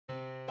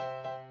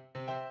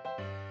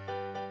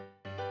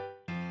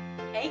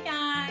Hey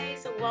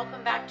guys,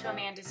 welcome back to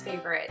Amanda's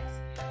Favorites.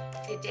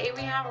 Today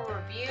we have a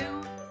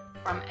review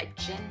from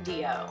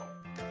Agendio.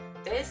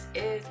 This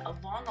is a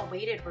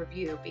long-awaited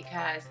review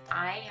because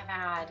I have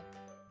had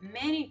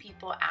many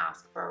people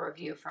ask for a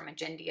review from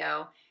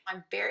Agendio.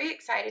 I'm very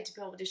excited to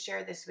be able to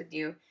share this with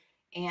you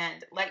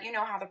and let you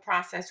know how the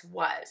process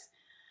was.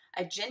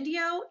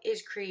 Agendio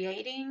is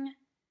creating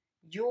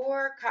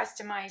your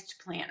customized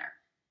planner,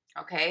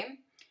 okay?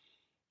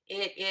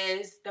 It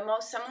is the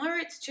most similar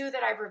it's to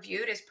that I've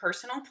reviewed is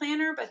Personal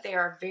Planner, but they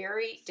are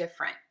very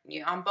different.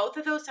 On both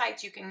of those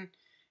sites, you can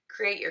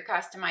create your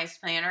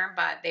customized planner,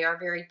 but they are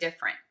very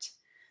different.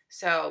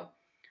 So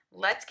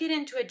let's get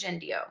into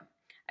Agendio.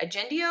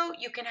 Agendio,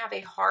 you can have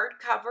a hard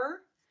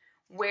cover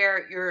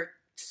where your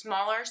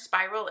smaller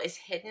spiral is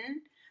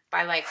hidden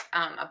by like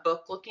a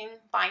book looking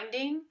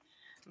binding.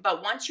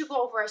 But once you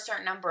go over a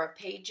certain number of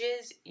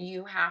pages,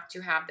 you have to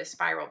have the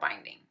spiral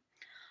binding.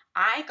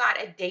 I got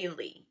a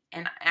daily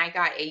and I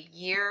got a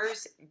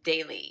year's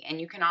daily, and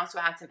you can also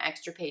add some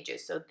extra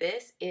pages. So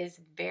this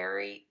is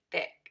very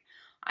thick.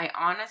 I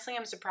honestly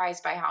am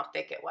surprised by how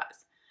thick it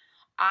was.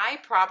 I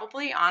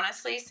probably,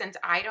 honestly, since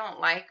I don't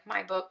like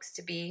my books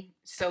to be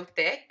so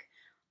thick,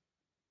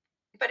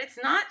 but it's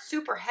not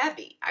super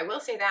heavy. I will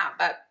say that,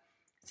 but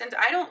since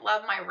I don't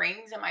love my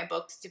rings and my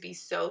books to be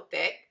so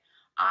thick,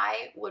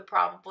 I would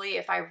probably,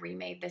 if I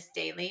remade this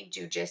daily,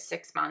 do just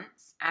 6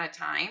 months at a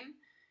time.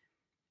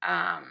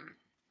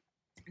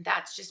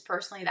 That's just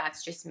personally,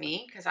 that's just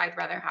me because I'd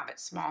rather have it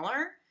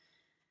smaller.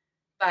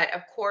 But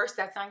of course,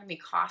 that's not going to be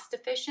cost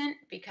efficient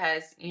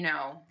because,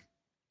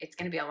 it's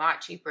going to be a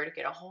lot cheaper to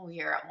get a whole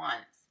year at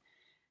once.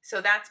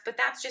 So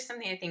that's just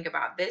something to think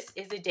about. This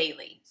is a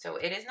daily, so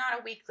it is not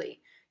a weekly.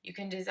 You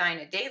can design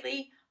a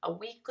daily, a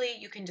weekly,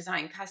 you can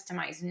design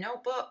customized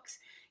notebooks.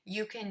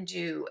 You can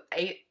do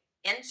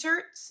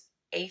inserts,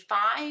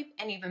 A5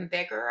 and even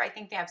bigger. I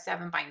think they have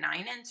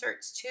 7x9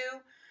 inserts too,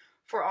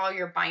 for all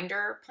your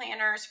binder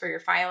planners, for your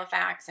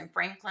Filofax and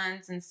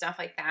Franklins and stuff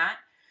like that.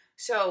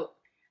 So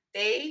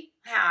they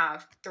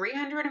have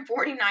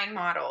 349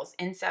 models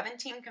in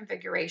 17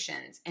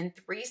 configurations in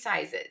 3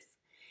 sizes.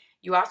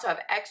 You also have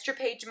extra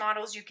page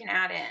models you can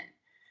add in.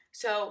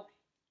 So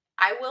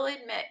I will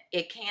admit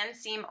it can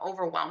seem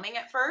overwhelming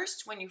at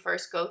first when you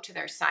first go to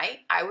their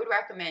site. I would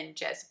recommend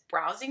just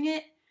browsing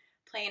it,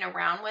 playing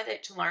around with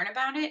it to learn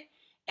about it.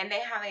 And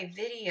they have a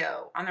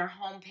video on their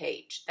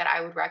homepage that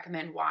I would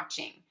recommend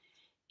watching.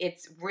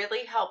 It's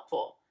really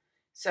helpful.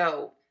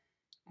 So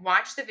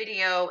watch the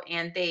video,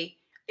 and they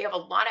have a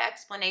lot of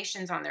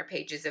explanations on their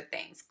pages of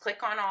things.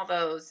 Click on all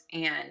those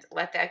and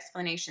let the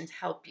explanations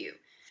help you.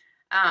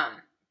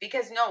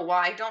 Because while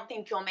I don't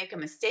think you'll make a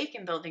mistake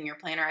in building your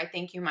planner, I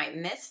think you might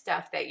miss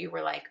stuff that you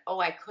were like, oh,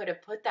 I could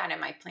have put that in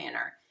my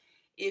planner,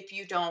 if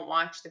you don't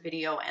watch the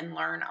video and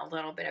learn a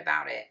little bit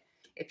about it.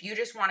 If you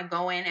just want to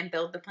go in and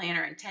build the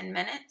planner in 10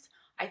 minutes,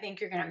 I think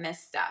you're going to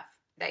miss stuff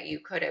that you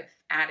could have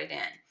added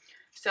in.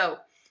 So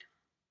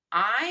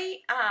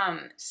I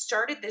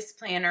started this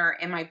planner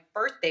in my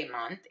birthday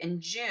month in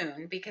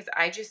June because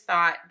I just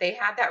thought they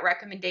had that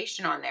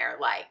recommendation on there.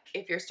 Like,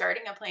 if you're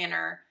starting a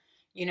planner,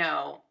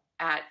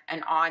 at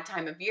an odd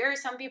time of year,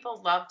 some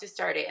people love to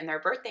start it in their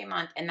birthday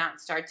month, and that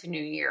starts a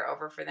new year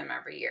over for them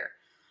every year.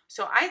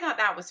 So I thought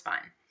that was fun.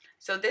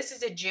 So this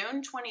is a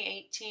June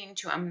 2018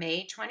 to a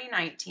May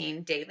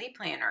 2019 daily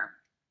planner.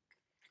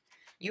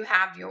 You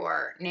have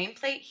your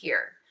nameplate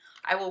here.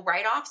 I will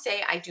right off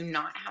say I do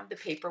not have the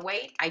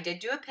paperweight. I did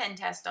do a pen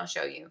test, I'll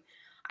show you.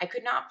 I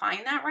could not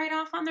find that right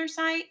off on their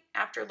site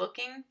after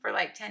looking for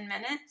like 10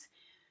 minutes.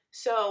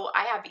 So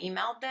I have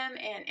emailed them,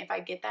 and if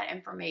I get that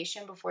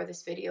information before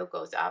this video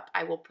goes up,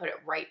 I will put it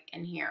right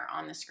in here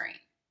on the screen.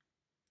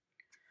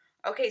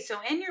 Okay, so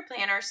in your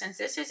planner, since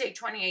this is a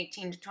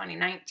 2018 to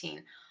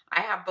 2019,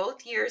 I have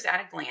both years at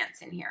a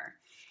glance in here.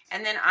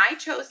 And then I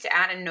chose to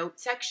add a note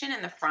section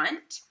in the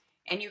front,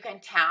 and you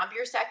can tab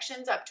your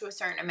sections up to a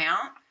certain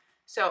amount.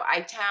 So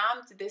I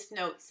tabbed this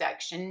note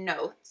section,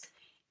 notes,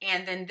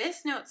 and then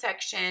this note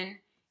section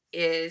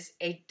is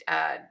a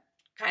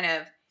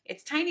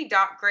it's tiny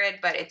dot grid,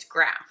 but it's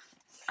graph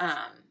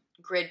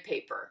grid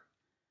paper.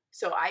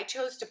 So I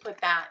chose to put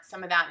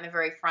some of that in the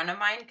very front of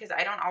mine because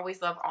I don't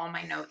always love all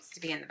my notes to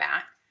be in the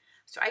back.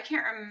 So I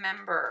can't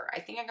remember. I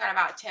think I got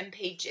about 10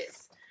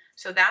 pages.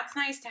 So that's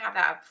nice to have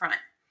that up front.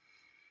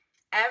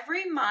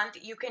 Every month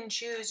you can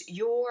choose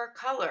your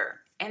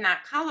color, and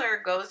that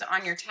color goes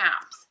on your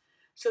tabs.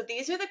 So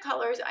these are the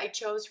colors I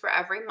chose for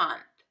every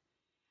month.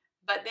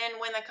 But then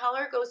when the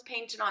color goes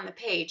painted on the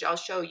page, I'll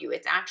show you.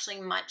 It's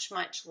actually much,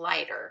 much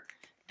lighter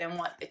than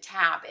what the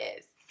tab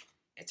is.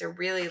 It's a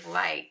really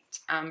light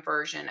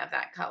version of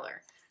that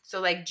color. So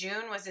like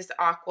June was this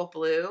aqua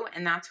blue,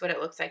 and that's what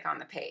it looks like on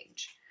the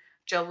page.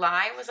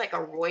 July was like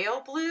a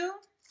royal blue,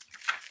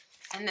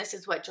 and this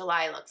is what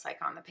July looks like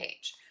on the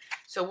page.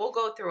 So we'll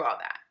go through all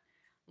that.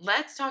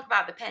 Let's talk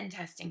about the pen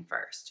testing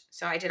first.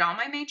 So I did all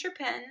my major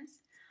pens.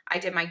 I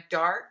did my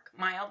dark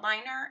mild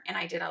liner, and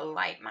I did a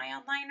light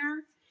mild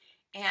liner.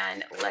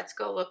 And let's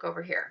go look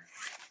over here.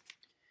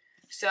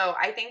 So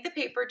I think the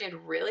paper did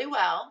really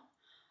well.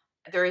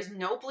 There is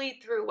no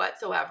bleed through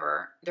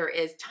whatsoever. There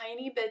is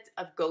tiny bits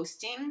of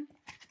ghosting,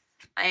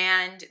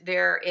 and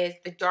there is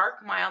the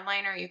dark mild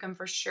liner you can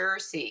for sure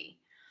see.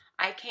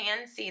 I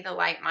can see the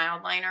light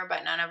mild liner,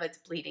 but none of it's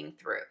bleeding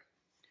through.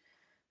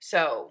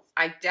 So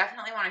I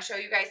definitely want to show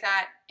you guys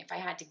that. If I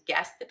had to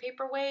guess the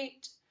paper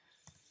weight,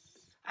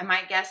 I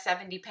might guess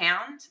 70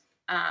 pounds,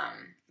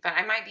 but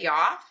I might be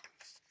off.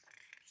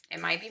 It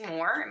might be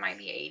more. It might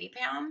be 80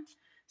 pounds.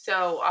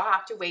 So I'll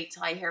have to wait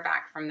till I hear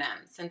back from them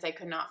since I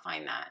could not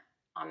find that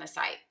on the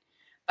site.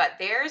 But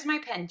there's my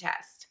pen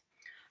test.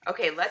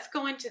 Okay, let's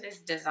go into this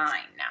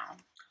design now.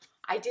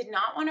 I did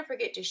not want to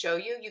forget to show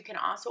you, you can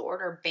also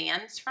order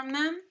bands from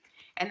them,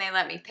 and they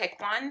let me pick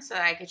one so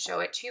that I could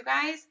show it to you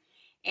guys.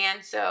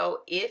 And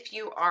so if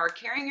you are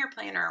carrying your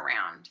planner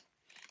around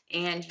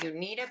and you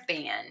need a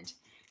band,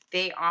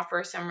 they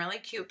offer some really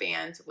cute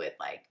bands with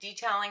like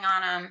detailing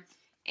on them.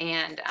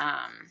 And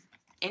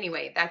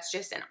anyway, that's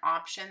just an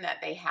option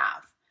that they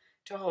have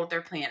to hold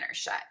their planner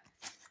shut.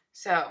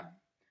 So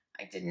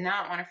I did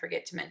not want to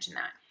forget to mention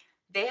that.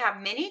 They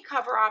have many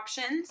cover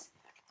options,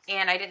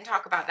 and I didn't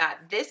talk about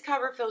that. This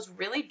cover feels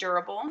really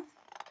durable,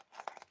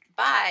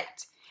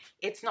 but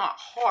it's not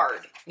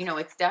hard. You know,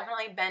 it's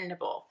definitely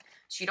bendable.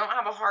 So you don't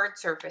have a hard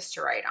surface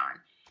to write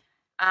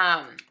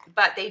on.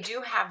 But they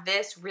do have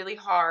this really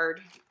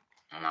hard,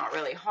 well, not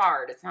really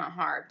hard, it's not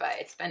hard, but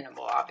it's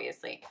bendable,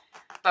 obviously,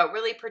 but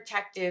really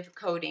protective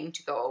coating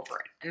to go over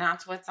it. And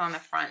that's what's on the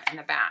front and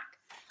the back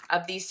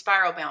of these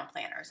spiral bound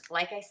planners.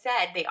 Like I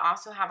said, they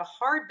also have a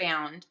hard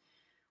bound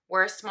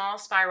where a small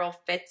spiral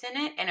fits in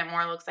it and it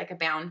more looks like a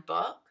bound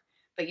book,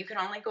 but you can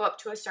only go up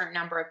to a certain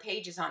number of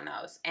pages on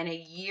those. And a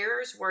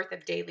year's worth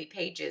of daily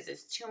pages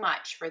is too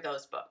much for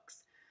those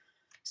books.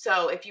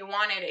 So if you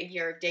wanted a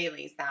year of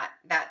dailies,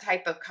 that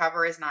type of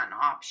cover is not an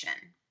option.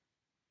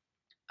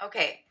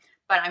 Okay,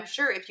 but I'm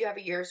sure if you have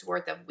a year's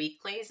worth of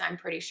weeklies, I'm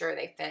pretty sure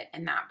they fit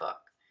in that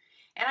book.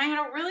 And I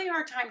had a really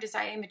hard time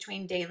deciding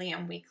between daily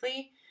and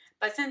weekly,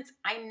 but since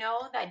I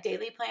know that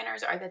daily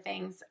planners are the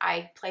things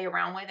I play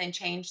around with and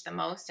change the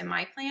most in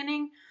my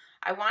planning,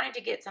 I wanted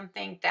to get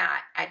something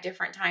that at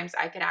different times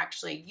I could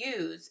actually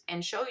use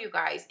and show you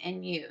guys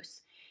in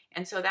use.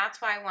 And so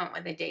that's why I went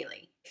with a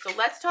daily. So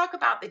let's talk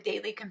about the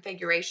daily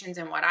configurations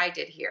and what I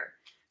did here.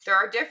 There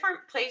are different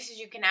places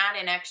you can add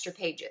in extra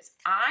pages.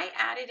 I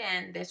added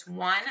in this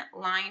one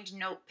lined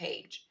note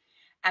page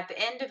at the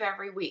end of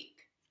every week.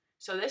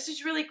 So this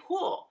is really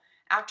cool.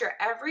 After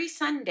every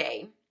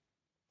Sunday,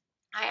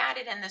 I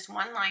added in this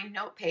one lined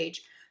note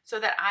page so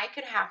that I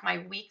could have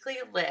my weekly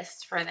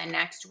list for the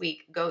next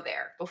week go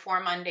there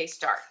before Monday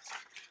starts.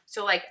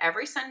 So like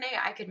every Sunday,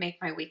 I could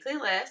make my weekly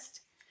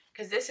list,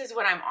 because this is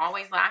what I'm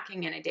always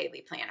lacking in a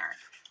daily planner,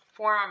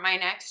 for my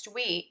next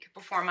week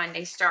before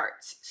Monday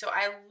starts. So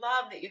I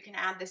love that you can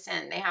add this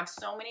in. They have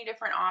so many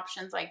different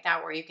options like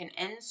that where you can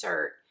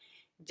insert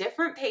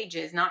different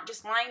pages, not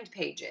just lined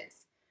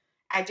pages,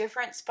 at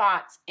different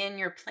spots in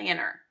your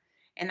planner.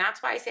 And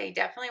that's why I say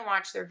definitely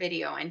watch their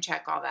video and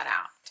check all that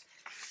out.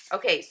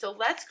 Okay, so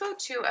let's go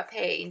to a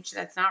page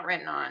that's not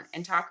written on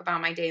and talk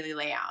about my daily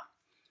layout.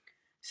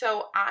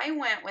 So I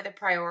went with a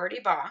priority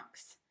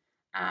box.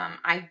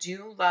 I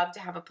do love to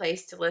have a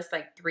place to list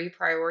like 3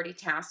 priority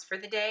tasks for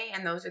the day,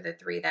 and those are the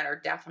 3 that are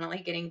definitely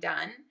getting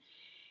done.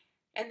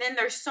 And then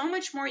there's so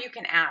much more you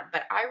can add,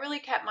 but I really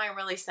kept mine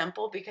really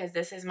simple because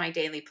this is my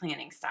daily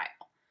planning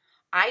style.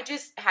 I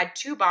just had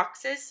 2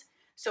 boxes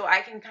so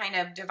I can kind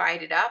of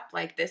divide it up.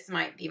 Like this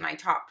might be my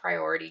top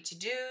priority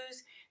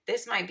to-dos.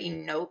 This might be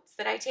notes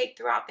that I take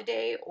throughout the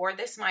day, or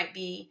this might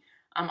be,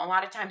 a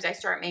lot of times I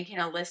start making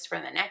a list for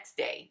the next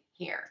day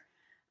here.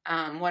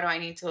 What do I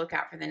need to look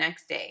at for the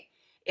next day?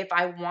 If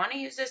I want to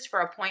use this for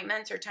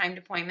appointments or timed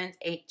appointments,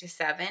 8 to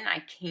 7,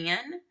 I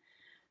can.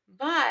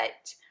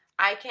 But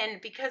I can,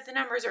 because the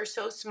numbers are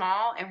so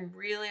small and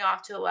really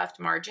off to the left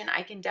margin,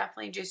 I can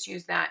definitely just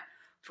use that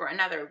for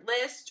another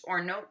list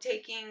or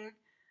note-taking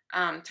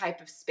type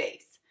of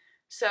space.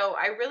 So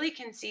I really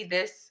can see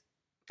this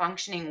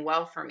functioning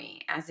well for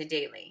me as a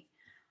daily.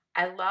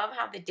 I love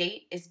how the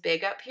date is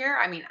big up here.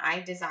 I mean,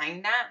 I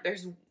designed that.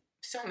 There's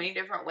so many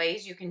different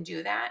ways you can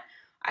do that.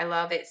 I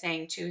love it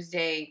saying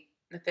Tuesday,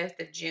 the 5th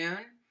of June.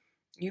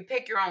 You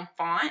pick your own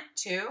font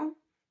too.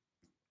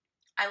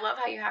 I love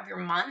how you have your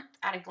month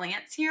at a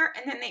glance here,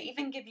 and then they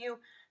even give you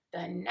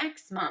the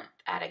next month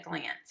at a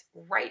glance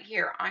right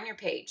here on your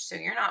page, so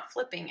you're not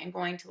flipping and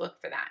going to look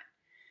for that.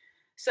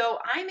 So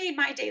I made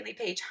my daily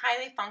page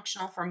highly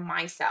functional for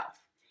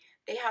myself.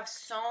 They have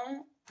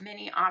so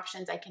many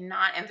options. I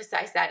cannot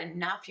emphasize that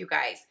enough, you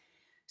guys.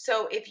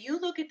 So if you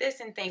look at this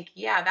and think,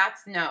 yeah,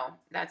 that's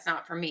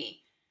not for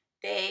me,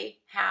 they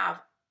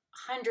have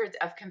hundreds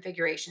of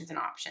configurations and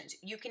options.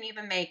 You can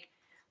even make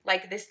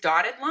like this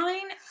dotted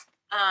line.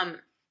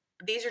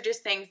 These are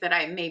just things that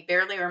I may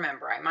barely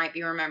remember. I might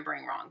be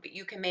remembering wrong, but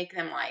you can make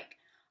them like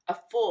a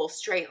full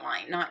straight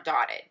line, not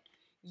dotted.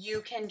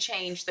 You can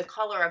change the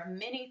color of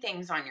many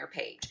things on your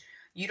page.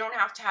 You don't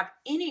have to have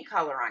any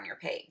color on your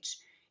page.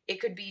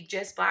 It could be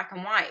just black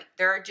and white.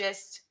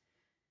 There's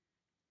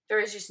there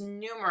is just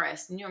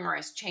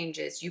numerous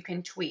changes you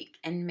can tweak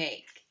and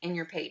make in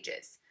your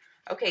pages.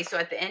 Okay, so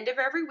at the end of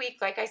every week,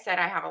 like I said,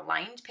 I have a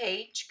lined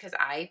page because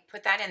I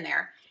put that in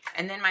there.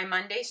 And then my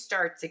Monday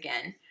starts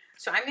again.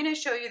 So I'm going to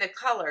show you the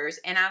colors.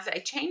 And as I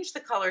change the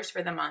colors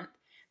for the month,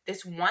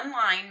 this one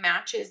line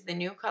matches the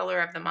new color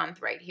of the month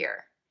right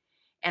here.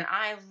 And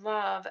I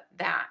love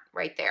that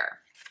right there.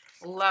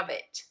 Love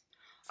it.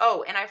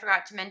 Oh, and I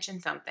forgot to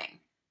mention something.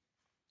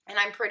 And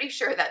I'm pretty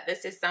sure that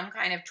this is some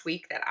kind of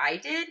tweak that I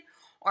did,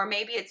 or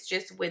maybe it's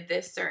just with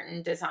this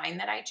certain design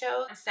that I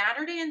chose. On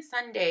Saturday and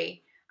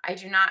Sunday, I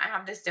do not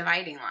have this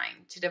dividing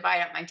line to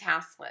divide up my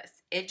task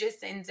list. It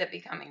just ends up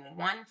becoming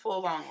one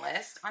full long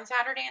list on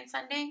Saturday and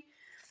Sunday.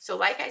 So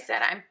like I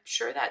said, I'm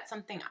sure that's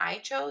something I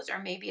chose, or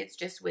maybe it's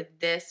just with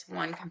this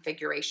one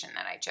configuration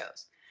that I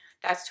chose.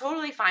 That's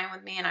totally fine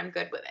with me and I'm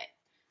good with it.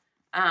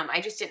 I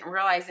just didn't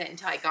realize it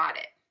until I got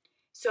it.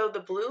 So the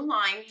blue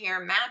line here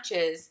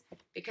matches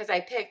because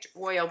I picked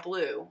royal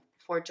blue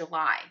for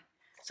July.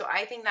 So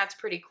I think that's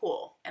pretty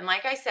cool. And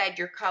like I said,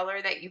 your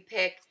color that you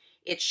pick,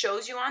 it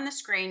shows you on the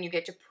screen. You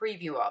get to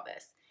preview all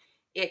this.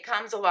 It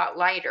comes a lot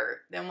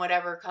lighter than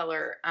whatever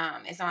color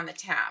is on the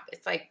tab.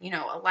 It's like, you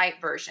know, a light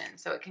version,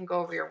 so it can go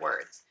over your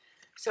words.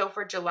 So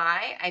for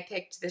July, I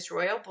picked this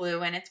royal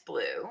blue, and it's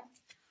blue.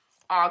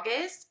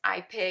 August,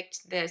 I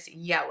picked this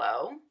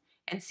yellow.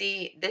 And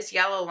see, this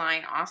yellow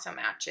line also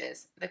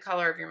matches the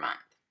color of your month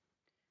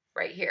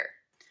right here.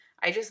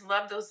 I just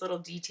love those little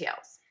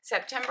details.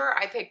 September,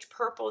 I picked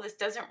purple. This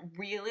doesn't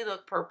really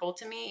look purple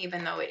to me,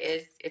 even though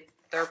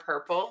they're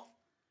purple.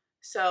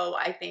 So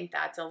I think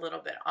that's a little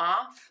bit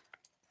off.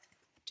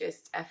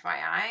 Just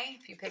FYI,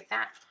 if you pick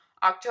that.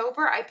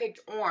 October, I picked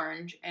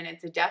orange, and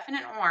it's a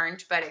definite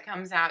orange, but it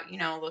comes out, you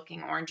know,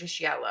 looking orangish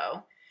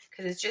yellow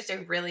because it's just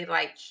a really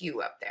light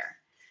hue up there.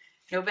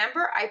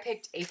 November, I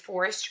picked a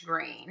forest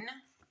green.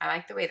 I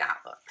like the way that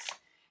looks.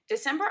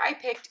 December, I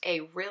picked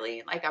a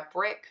really, like a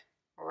brick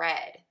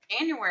red.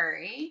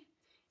 January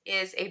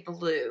is a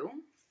blue.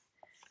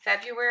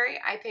 February,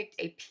 I picked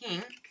a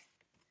pink.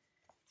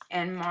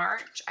 And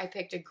March, I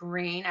picked a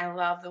green. I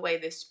love the way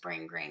this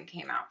spring green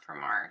came out for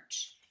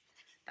March.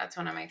 That's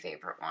one of my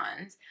favorite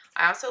ones.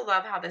 I also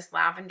love how this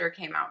lavender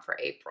came out for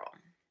April.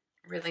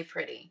 Really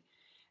pretty.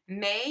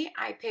 May,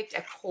 I picked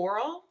a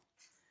coral.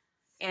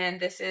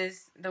 And this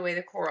is the way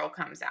the coral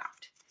comes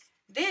out.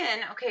 Then,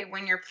 okay,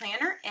 when your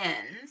planner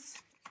ends,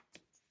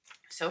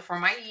 so for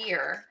my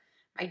year,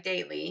 my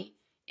daily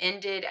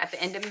ended at the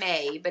end of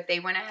May, but they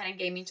went ahead and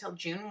gave me till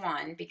June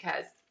 1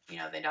 because, you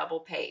know, the double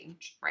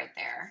page right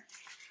there.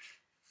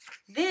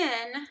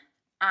 Then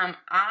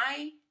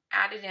I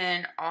added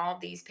in all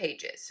these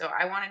pages. So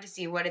I wanted to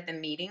see what did the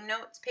meeting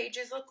notes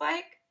pages look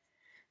like.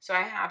 So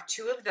I have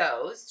 2 of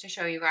those to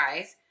show you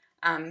guys.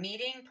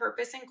 Meeting,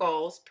 purpose and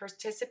goals,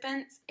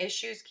 participants,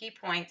 issues, key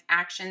points,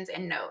 actions,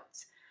 and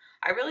notes.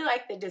 I really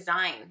like the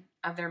design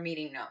of their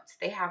meeting notes.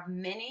 They have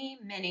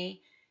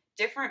many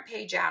different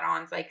page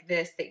add-ons like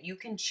this that you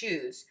can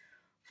choose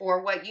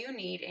for what you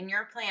need in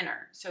your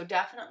planner. So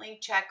definitely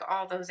check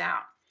all those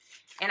out.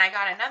 And I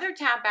got another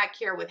tab back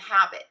here with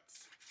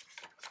habits.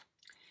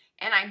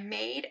 And I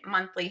made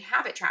monthly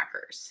habit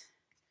trackers.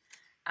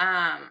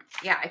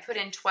 Yeah, I put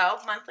in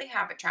 12 monthly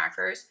habit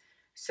trackers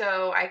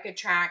so I could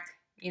track,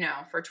 you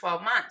know, for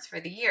 12 months for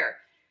the year.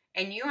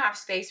 And you have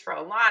space for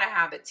a lot of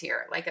habits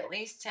here, like at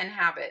least 10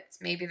 habits.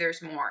 Maybe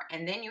there's more.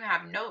 And then you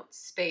have notes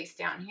space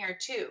down here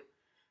too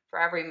for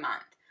every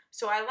month.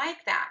 So I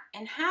like that.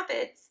 And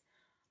habits,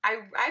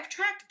 I've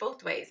tracked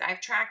both ways.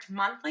 I've tracked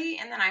monthly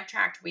and then I've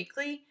tracked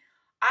weekly.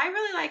 I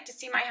really like to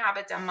see my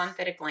habits a month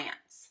at a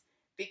glance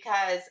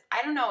because,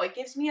 I don't know, it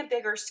gives me a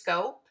bigger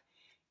scope.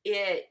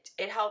 It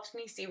helps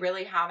me see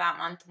really how that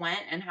month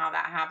went and how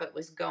that habit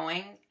was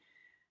going.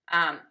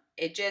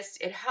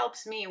 It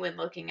helps me with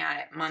looking at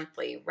it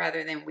monthly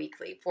rather than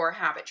weekly for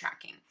habit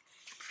tracking.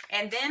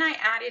 And then I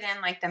added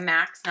in like the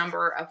max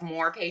number of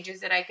more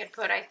pages that I could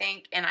put, I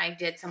think, and I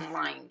did some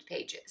lined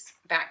pages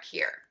back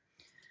here.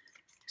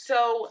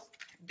 So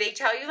they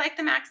tell you like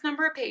the max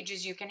number of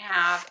pages you can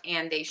have,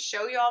 and they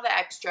show you all the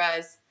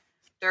extras.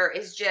 There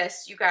is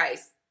just, you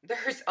guys,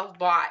 there's a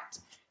lot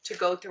to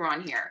go through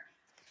on here.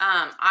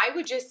 I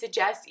would just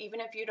suggest, even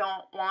if you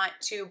don't want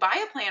to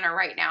buy a planner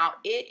right now,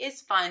 it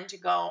is fun to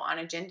go on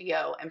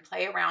Agendio and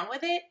play around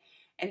with it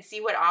and see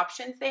what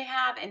options they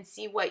have and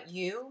see what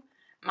you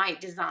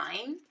might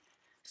design.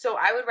 So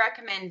I would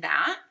recommend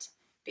that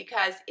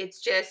because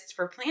it's just,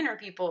 for planner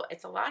people,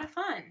 it's a lot of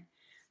fun.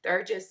 There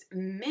are just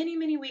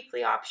many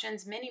weekly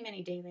options,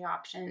 many daily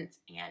options,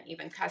 and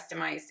even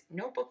customized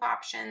notebook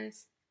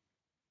options.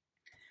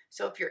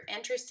 So if you're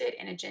interested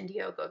in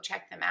Agendio, go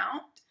check them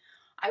out.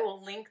 I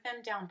will link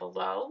them down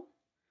below.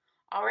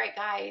 All right,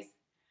 guys,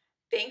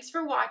 thanks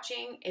for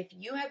watching. If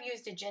you have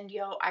used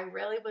Agendio, I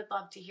really would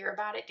love to hear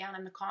about it down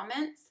in the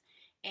comments.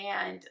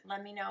 And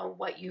let me know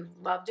what you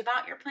loved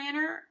about your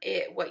planner,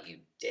 what you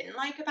didn't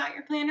like about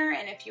your planner,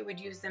 and if you would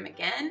use them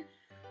again.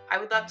 I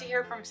would love to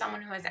hear from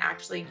someone who has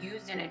actually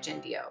used an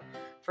Agendio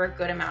for a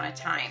good amount of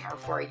time or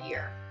for a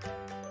year.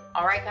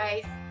 All right,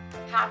 guys,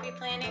 Happy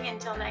planning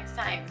until next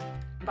time.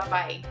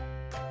 Bye-bye.